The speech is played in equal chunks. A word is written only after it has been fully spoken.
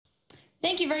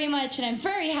Thank you very much, and I'm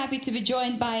very happy to be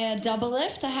joined by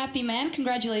Doublelift, a happy man.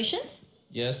 Congratulations.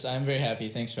 Yes, I'm very happy.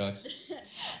 Thanks, Sjokz.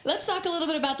 Let's talk a little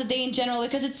bit about the day in general,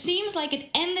 because it seems like it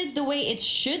ended the way it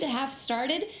should have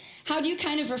started. How do you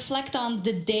kind of reflect on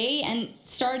the day and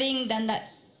starting then that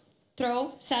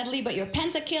throw, sadly, but your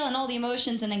pentakill and all the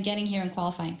emotions and then getting here and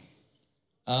qualifying?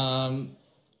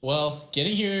 Well,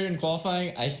 getting here and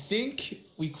qualifying, I think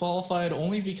we qualified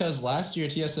only because last year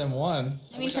TSM won.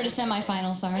 I mean for the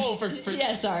semifinal, sorry. Oh, for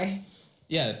yeah, sorry.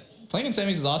 Yeah, playing in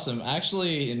semis is awesome.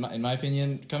 Actually, in my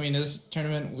opinion, coming into this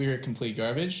tournament, we were complete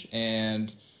garbage,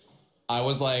 and I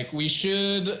was like, we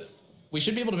should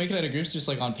be able to make it out of groups just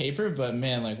like on paper, but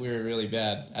man, like we were really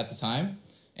bad at the time.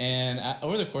 And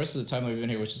over the course of the time we've been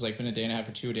here, which has like been a day and a half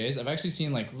or 2 days, I've actually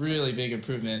seen like really big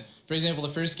improvement. For example,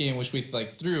 the first game, which we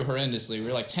like threw horrendously, we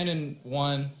were like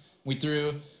 10-1. We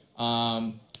threw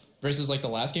versus like the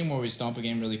last game where we stomped a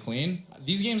game really clean.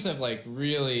 These games have like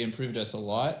really improved us a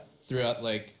lot throughout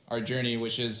like our journey,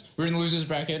 which is we're in the losers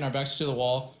bracket and our backs to the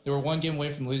wall. They were one game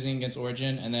away from losing against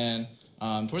Origin, and then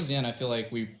towards the end, I feel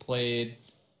like we played,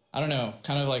 I don't know,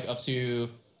 kind of like up to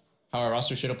how our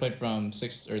roster should have played from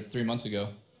 6 or 3 months ago.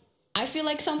 I feel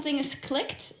like something is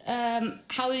clicked.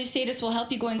 How do you say this will help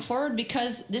you going forward?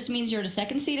 Because this means you're the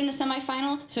second seed in the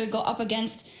semifinal, so you go up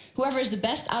against whoever is the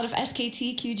best out of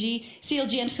SKT, QG,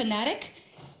 CLG, and Fnatic.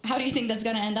 How do you think that's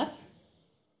going to end up?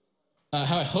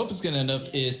 How I hope it's going to end up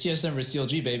is TSM versus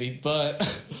CLG, baby. But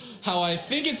how I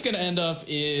think it's going to end up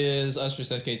is us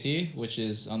versus SKT, which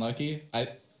is unlucky.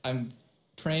 I'm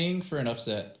praying for an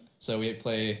upset, so we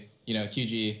play,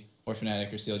 QG or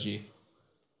Fnatic or CLG.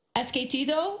 SKT,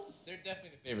 though? They're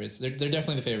definitely the favorites. They're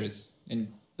definitely the favorites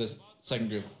in this second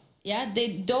group. Yeah,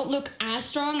 they don't look as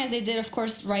strong as they did, of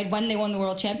course, right when they won the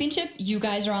World Championship. You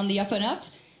guys are on the up and up.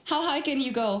 How high can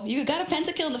you go? You got a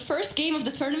pentakill in the first game of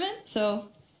the tournament, so...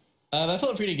 That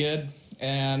felt pretty good,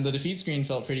 and the defeat screen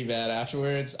felt pretty bad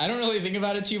afterwards. I don't really think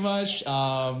about it too much,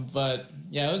 but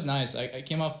yeah, it was nice. I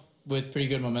came off with pretty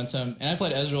good momentum, and I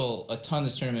played Ezreal a ton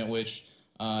this tournament, which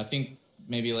I think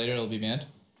maybe later it'll be banned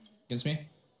against me.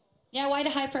 Yeah, why the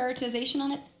high prioritization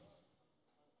on it?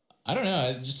 I don't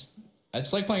know. I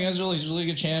just like playing Ezreal. He's a really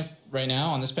good champ right now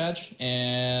on this patch,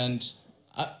 and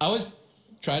I always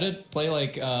try to play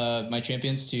like my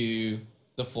champions to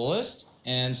the fullest.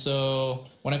 And so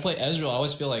when I play Ezreal, I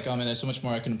always feel like, oh man, there's so much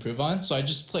more I can improve on. So I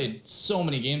just played so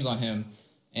many games on him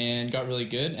and got really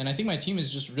good. And I think my team is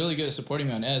just really good at supporting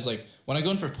me on Ez. Like when I go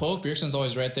in for poke, Bjergsen's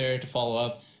always right there to follow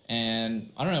up.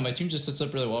 And I don't know, my team just sets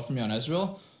up really well for me on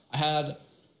Ezreal. I had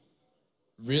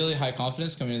really high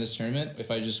confidence coming into this tournament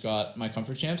if I just got my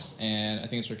comfort champs, and I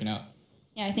think it's working out.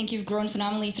 Yeah, I think you've grown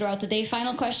phenomenally throughout the day.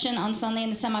 Final question on Sunday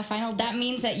in the semifinal. That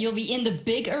means that you'll be in the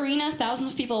big arena,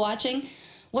 thousands of people watching.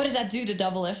 What does that do to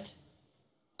Doublelift?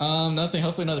 Nothing.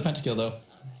 Hopefully another pentakill, though.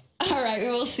 All right, we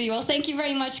will see. Well, thank you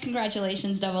very much.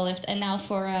 Congratulations, Doublelift. And now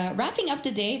for wrapping up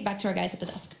the day, back to our guys at the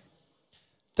desk.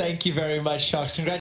 Thank you very much, Sjokz. Congratulations.